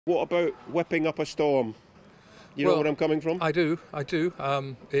What about whipping up a storm? You know where I'm coming from? I do.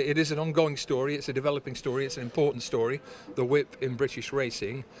 It is an ongoing story, it's a developing story, it's an important story, the whip in British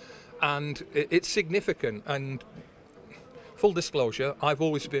racing, and it's significant. And full disclosure, I've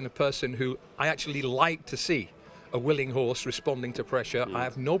always been a person who I actually like to see a willing horse responding to pressure. I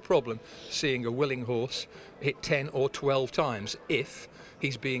have no problem seeing a willing horse hit 10 or 12 times if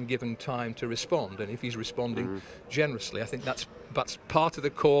he's being given time to respond, and if he's responding generously. I think that's part of the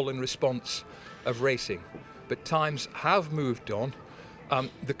call and response of racing. But times have moved on.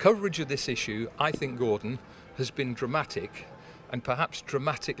 The coverage of this issue, I think, Gordon, has been dramatic, and perhaps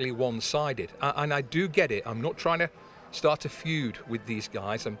dramatically one-sided. And I do get it. I'm not trying to start a feud with these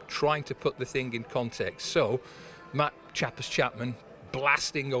guys. I'm trying to put the thing in context. So, Matt Chapman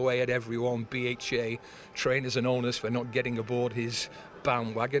blasting away at everyone, BHA, trainers and owners for not getting aboard his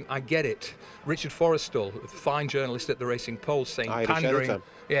bandwagon. I get it. Richard Forrestal, a fine journalist at the Racing Post, saying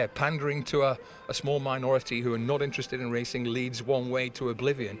pandering to a small minority who are not interested in racing leads one way to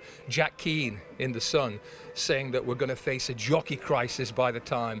oblivion. Jack Keane in The Sun saying that we're going to face a jockey crisis by the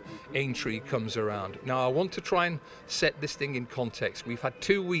time Aintree comes around. Now, I want to try and set this thing in context. We've had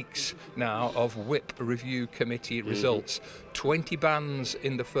 2 weeks now of whip review committee results. 20 bans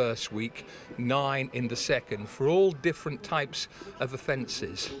in the first week, 9 in the second, for all different types of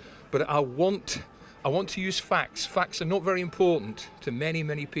offences. But I want to use facts. Facts are not very important to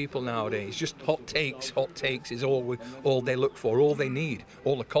many people nowadays. Just hot takes. Hot takes is all they look for, all they need,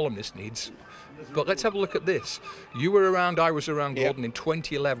 all a columnist needs. But let's have a look at this. You were around, I was around, Gordon, in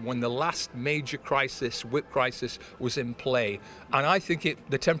 2011 when the last major crisis, whip crisis, was in play. And I think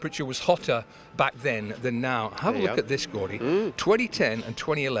the temperature was hotter back then than now. Have a look at this, Gordy. 2010 and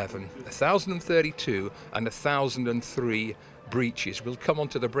 2011, 1,032 and 1,003 breaches. We'll come on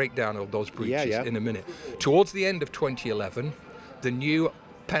to the breakdown of those breaches in a minute. Towards the end of 2011, the new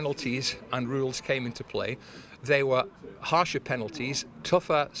penalties and rules came into play. They were harsher penalties,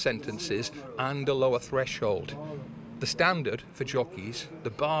 tougher sentences, and a lower threshold. The standard for jockeys, the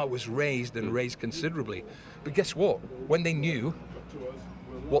bar was raised and raised considerably. But guess what? When they knew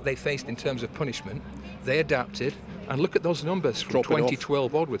what they faced in terms of punishment, they adapted. And look at those numbers from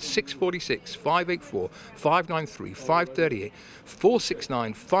 2012 onwards. 646, 584, 593, 538,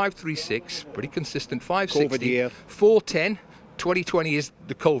 469, 536, pretty consistent, 560, 410. 2020 is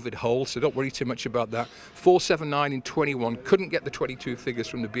the COVID hole, so don't worry too much about that. 479 in 21. Couldn't get the 22 figures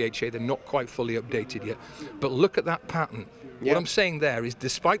from the BHA. They're not quite fully updated yet. But look at that pattern. What I'm saying there is,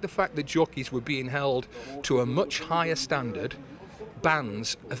 despite the fact that jockeys were being held to a much higher standard,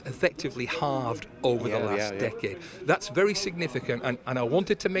 bans have effectively halved over the last decade. That's very significant, and I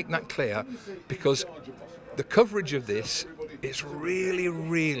wanted to make that clear because the coverage of this is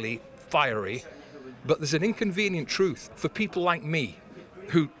really fiery. But there's an inconvenient truth for people like me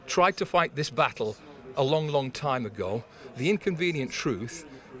who tried to fight this battle a long time ago. The inconvenient truth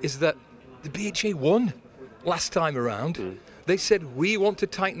is that the BHA won last time around. They said, we want to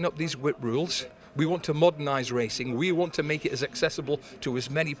tighten up these whip rules. We want to modernise racing. We want to make it as accessible to as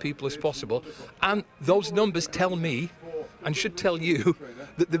many people as possible. And those numbers tell me, and should tell you,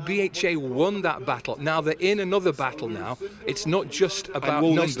 that the BHA won that battle. Now they're in another battle now. It's not just about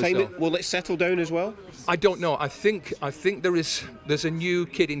numbers. Will it settle down as well? I don't know. I think there's a new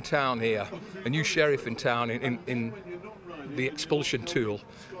kid in town here, a new sheriff in town in the expulsion tool.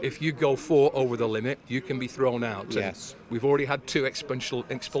 If you go 4 over the limit, you can be thrown out. Yes. We've already had 2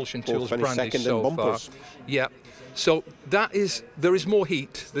 expulsion tools brandished so far. Yeah. So there is more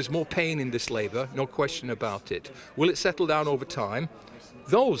heat, there's more pain in this labour, no question about it. Will it settle down over time?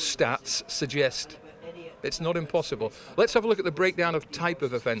 Those stats suggest it's not impossible. Let's have a look at the breakdown of type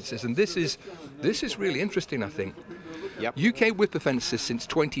of offences, and this is really interesting, I think. UK whip offences since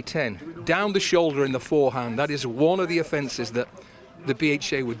 2010, down the shoulder in the forehand. That is one of the offences that the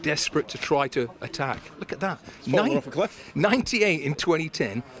BHA were desperate to try to attack. Look at that. Off a cliff. 98 in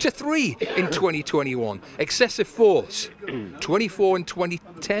 2010 to 3 in 2021. Excessive force. 24 in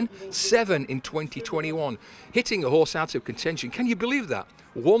 2010, 7 in 2021. Hitting a horse out of contention. Can you believe that?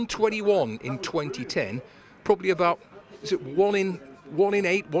 121 in 2010. Probably about, is it 1 in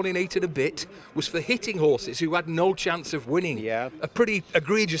 8 and a bit, was for hitting horses who had no chance of winning. A pretty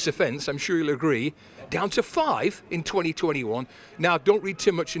egregious offence, I'm sure you'll agree. Down to 5 in 2021. Now, don't read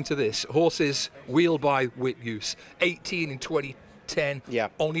too much into this. Horses wheel by whip use. 18 in 2010,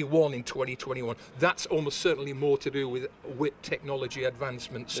 only 1 in 2021. That's almost certainly more to do with whip technology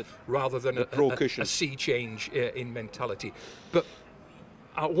advancements rather than a sea change in mentality. But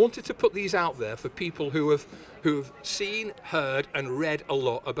I wanted to put these out there for people who have seen, heard and read a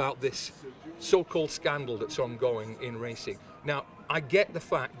lot about this so-called scandal that's ongoing in racing. Now, I get the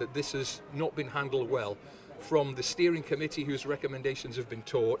fact that this has not been handled well, from the steering committee whose recommendations have been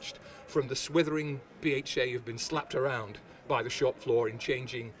torched, from the swithering BHA who've been slapped around by the shop floor in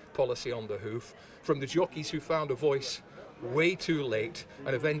changing policy on the hoof, from the jockeys who found a voice way too late and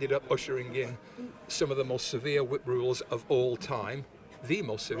have ended up ushering in some of the most severe whip rules of all time, the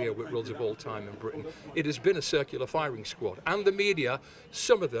most severe whip rules of all time in Britain. It has been a circular firing squad, and the media,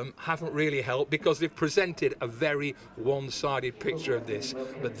 some of them haven't really helped because they've presented a very one-sided picture of this.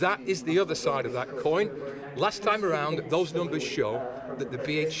 But that is the other side of that coin. Last time around, those numbers show that the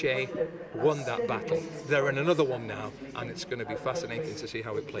BHA won that battle. They're in another one now, and it's going to be fascinating to see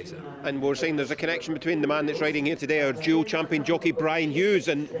how it plays out. And we're saying there's a connection between the man that's riding here today, our dual champion jockey Brian Hughes,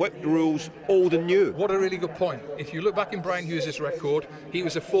 and whip rules old and new. What a really good point. If you look back in Brian Hughes' record, he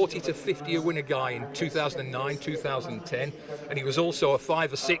was a 40 to 50 a winner guy in 2009, 2010, and he was also a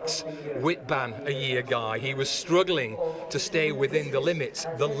 5 or 6 whip ban a year guy. He was struggling to stay within the limits.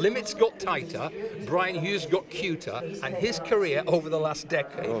 The limits got tighter, Brian Hughes got cuter, and his career over the last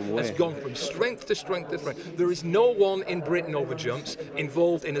decade has gone from strength to strength to strength. There is no one in Britain over jumps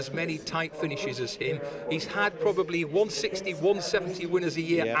involved in as many tight finishes as him. He's had probably 160, 170 winners a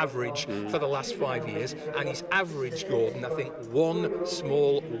year average for the last 5 years, and he's averaged, Gordon, I think, 1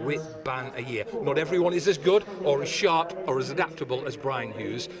 small whip ban a year. Not everyone is as good or as sharp or as adaptable as Brian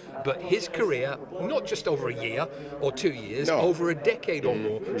Hughes, but his career, not just over a year or 2 years, over a decade or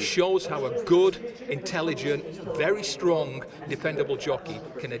more, shows how a good, intelligent, very strong, dependable jockey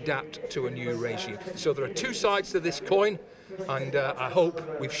can adapt to a new regime. So there are two sides to this coin, and I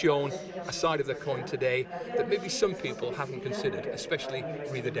hope we've shown a side of the coin today that maybe some people haven't considered, especially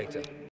read the data.